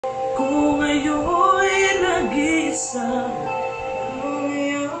Yun!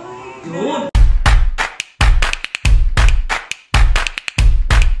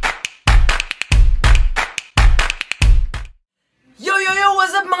 Yo!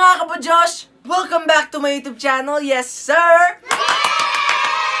 What's up mga ka-Bujosh? Welcome back to my YouTube channel. Yes, sir!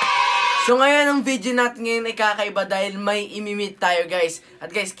 So ngayon, ang video natin ngayon ay kakaiba dahil may imimit tayo, guys. At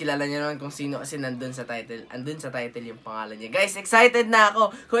guys, kilala niyo naman kung sino kasi nandun sa title. Andun sa title yung pangalan niya. Guys, excited na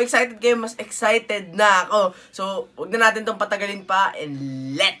ako. Kung excited kayo, mas excited na ako. So, huwag na natin tong patagalin pa and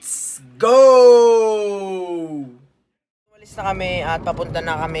let's go! Umalis na kami at papunta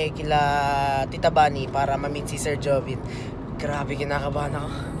na kami kila Tita Bunny para ma-meet si Sir Jovit. Grabe, kinakabahan ako.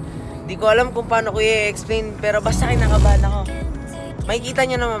 Hindi ko alam kung paano ko i-explain, pero basta kinakabahan ako. Makikita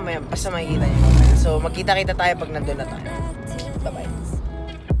nyo naman mamaya, basta makikita nyo mamaya. So, magkita-kita tayo pag nandun na tayo. Bye-bye.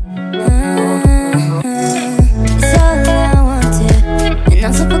 It's all I wanted, and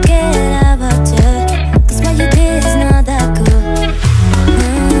I'm so forget about you. Cause what you did is not that cool.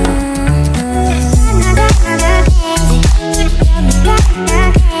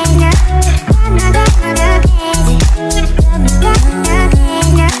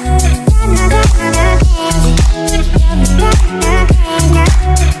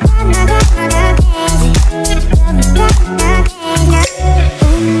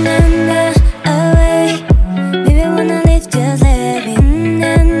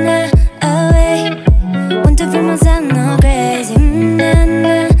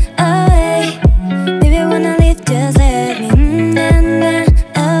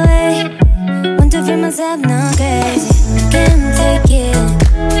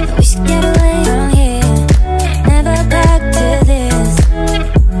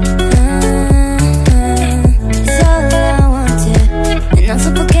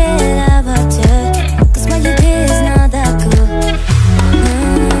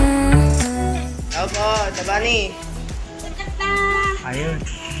 Ayun.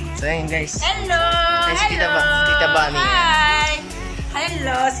 So yun guys. Hello! Guys, Tita Bunny. Hi!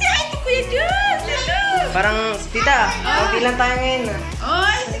 Hello! Si Kuya Jovit! Hello! Parang, tita, konti lang tayo ngayon.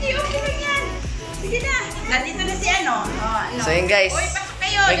 Oy, sige, okay lang yan. Sige na. Nandito na si ano. So yun guys. Oy, pasok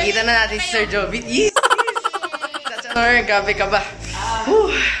kayo. Makikita na natin si Sir Jovit. Yes! Such an honor. Gabi ka ba?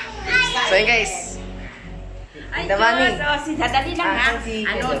 So yun guys. Tita Bunny. Dadali lang ha.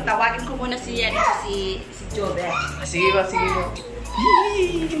 Tawagin ko muna si Jovit. Sige ba.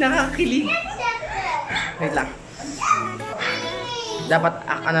 Nakakakilig. Wait lang. Dapat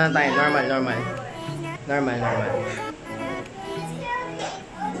ano na tayo, normal. Wait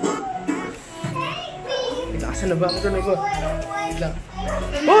lang, asan na ba? Wait lang.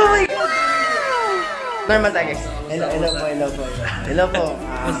 Oh my God! Normal tayo guys. Hello po.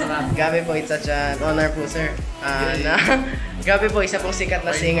 Gabi po, it's such an honor po sir. Gabi po, isa pong sikat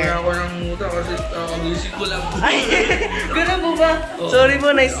na singer. Ay, ako ng muta kasi music ko lang. Ay, gano'n po ba? Sorry po,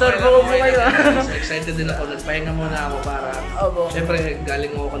 na-store ko po kayo. Excited din ako. Nagpahinga muna ako para... Siyempre,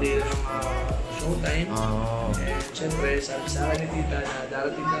 galing mo kanina ng showtime. And siyempre, sabi sa akin ni tita na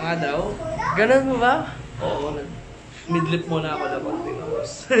darating na nga daw. Gano'n po ba? Oo, midlip muna ako dapat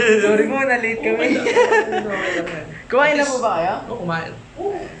tinos. Sorry po, na-late kami. Kumain na po ba kayo? Oo, kumain.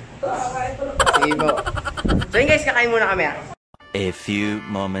 Sige po. So yun guys, kakain muna kami A few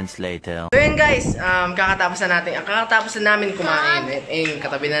moments later. So yun guys, kakatapos na namin kumain. And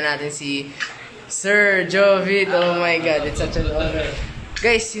katabi na natin si Sir Jovit. Oh my God, it's such an honor.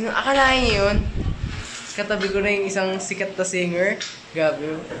 Guys, akalain niyo yun? Katabi ko na yung isang sikat na singer.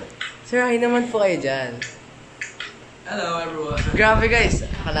 Gabi. Sir, hi naman po kayo dyan. Hello everyone. Grabe guys,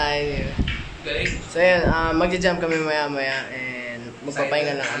 akalain niyo. Galing. So yun, magja-jump kami maya-maya and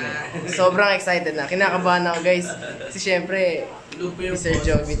magpapahinga lang kami. Sobrang excited na. Kinakabahan ako guys. Kasi syempre, si Sir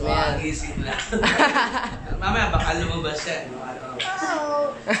Jovit na yan. Mamaya baka lumabas siya.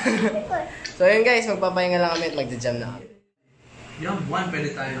 So yun guys, magpapahinga lang kami at magja-jump na kami. Yung Buwan,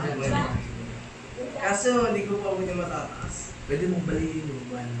 pwede tayo dyan. Kaso, hindi ko pa pwede matataas. Pwede mong balihin yung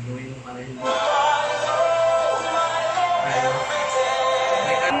Buwan. Gawin mo ka rin. Ayaw.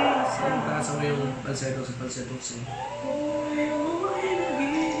 Taas mo yung falsetto sa falsetto siya.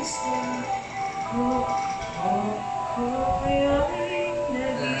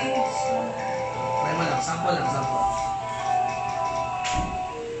 May malang, sample lang.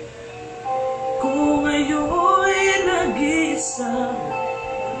 Kung ngayon nag-isa.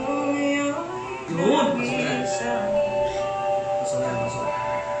 Yun! Pasok yan.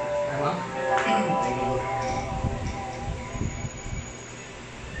 Tama?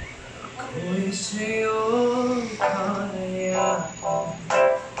 Ako'y sa'yo kaya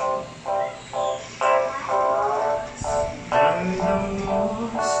ramdam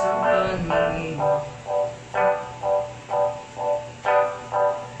mo sa paningin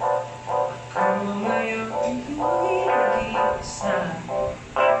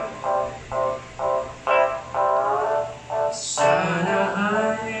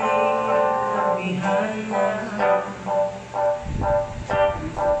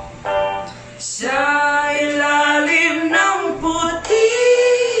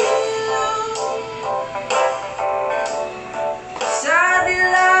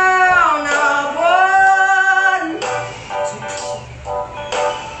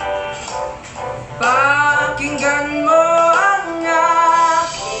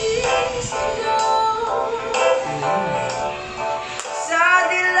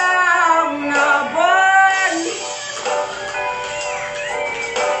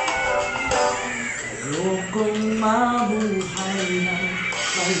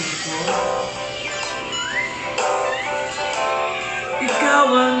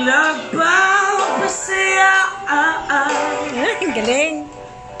nagpapasaya. Galing.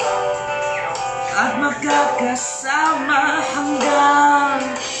 At magkakasama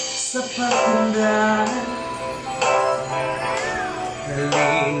hanggang sa pagtanda.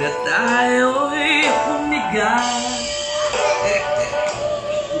 Dali na tayo'y humiga.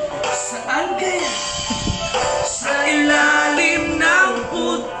 Saan kaya? Sa ilalim ng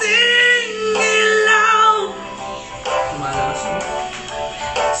puting ilaw. Lumalabas mo.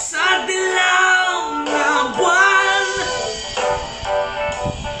 Sa dilaw na buwan.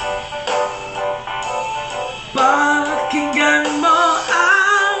 Pakinggan mo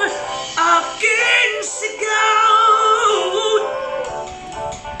ang aking sigaw.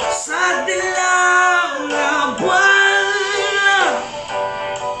 Sa dilaw na buwan.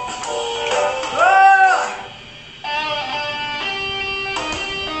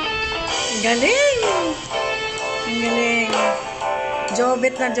 Galing. Ang galing.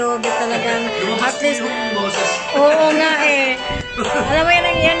 Jovit na Jovit talaga. At least, oo nga eh. Alam mo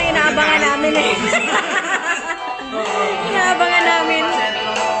yan yung inaabangan namin eh. Inaabangan namin.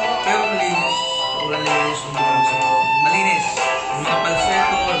 Pero malinis. Malinis. Malinis. Mga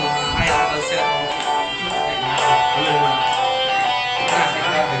palseto, kaya palseto. Ulo mo.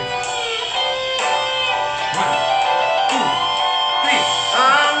 Grabe. 1, 2, 3.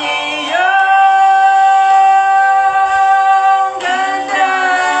 Ang iyong ganda'y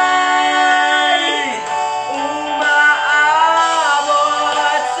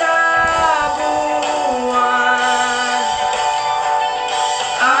umaabot sa buwan.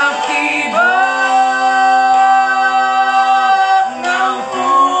 Ang tibok ng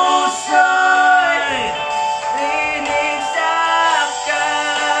puso'y rinig sa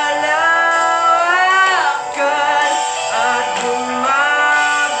kalawakan at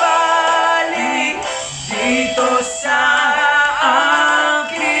bumabalik dito sa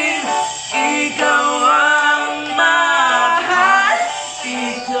akin. Ikaw ang mahal,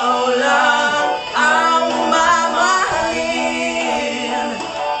 ikaw lang ang mamahalin.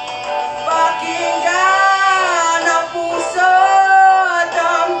 Pakinggan ang puso,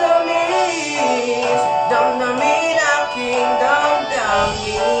 damdamin, damdamin aking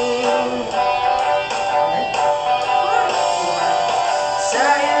damdamin. Sa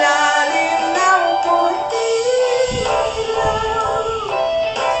ilalim ng puting ilaw,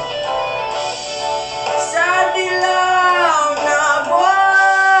 sa dilaw na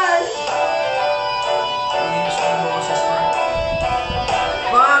buwan.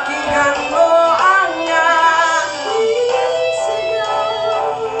 Pakinggan mo ang aking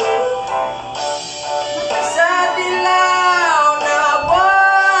sigaw. Sa dilaw na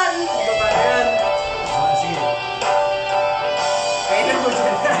buwan.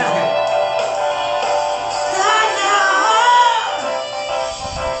 Sana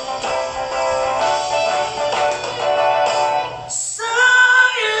sa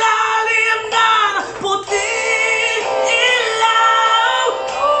ilalim ng puting ilaw,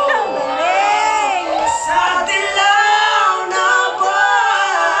 Galing. sa dilaw na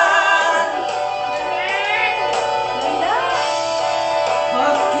buwan.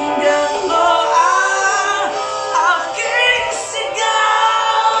 Pakinggan mo ang aking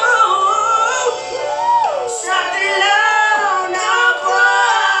sigaw. Sa dilaw na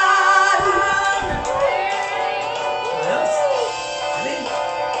buwan. Ayos. Galing.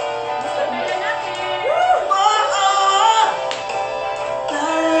 Oo. La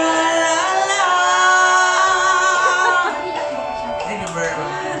la la la. Thank you very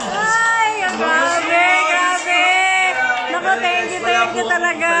much. Ay, grabe, grabe. Naku, thank you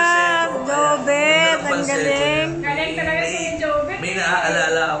talaga. Jovit, ang galing. Galing talaga si Jovit. May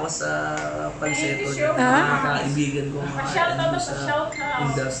naaalala ako sa palseto niya. Mga kaibigan ko, mga ano sa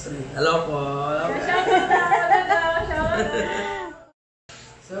industry. Hello po.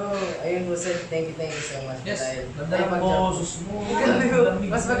 So, ayun po sir, thank you so much. Yes, Dahil ganda ng boses mo.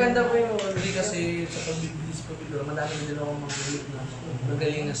 Mas maganda po yung Hindi kasi sa pagbibigis ko bigla, madami din ako mag-ulit na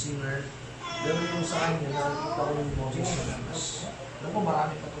magaling na singer. Pero yung sa kanya, nakikita ko yung boses na mas. Alam ko,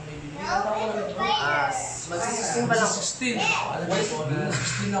 marami pa itong may bibigay. Mag-16 pa lang. 16. Alam niyo po na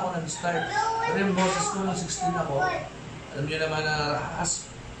 16 ako nag-start. Pero yung boses ko nung 16 ako, alam niyo naman na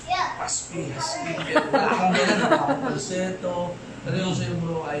husky. Wala akong ganun, wala akong falsetto. Pero yung sa'yo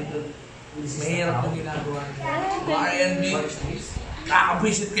bro, idol, mahirap yung ginagawa niyo. Mga R&B,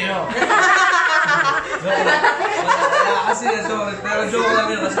 kakabwisit kayo. Joke lang. Wala kasi sorry. Pero joke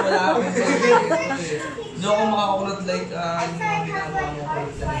lang yun kasi wala akong joke kung makakulat like yung mga ginagawa mo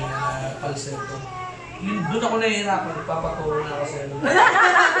kulit kanina falsetto. Doon ako nahihirapan, ipapaturo na ako sa iyo.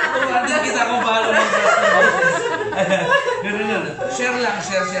 Tuwag kita kung paano mag-boses. Ganun yun. Share lang,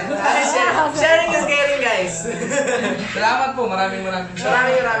 share. Sharing is caring, guys. Salamat po, maraming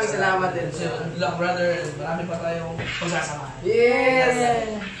Maraming salamat din. Luck, brother, and marami pa tayong pagsasama. Yes!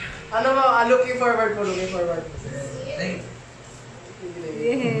 Ano mo, looking forward. Thank you.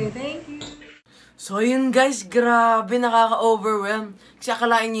 Yeah, thank you. So yun guys, grabe nakaka-overwhelm. Kasi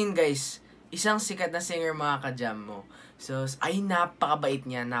akalain nyo yun guys, isang sikat na singer mga ka-jam mo. So, ay napakabait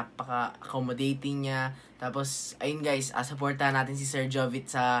niya, napaka-accommodating niya. Tapos, ayun guys, supportahan natin si Sir Jovit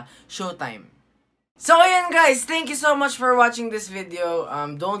sa Showtime. So ayun guys, thank you so much for watching this video.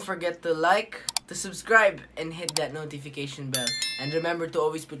 Don't forget to like, to subscribe, and hit that notification bell. And remember to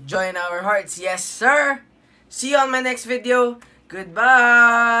always put joy in our hearts. Yes sir! See you on my next video.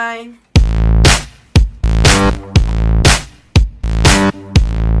 Goodbye!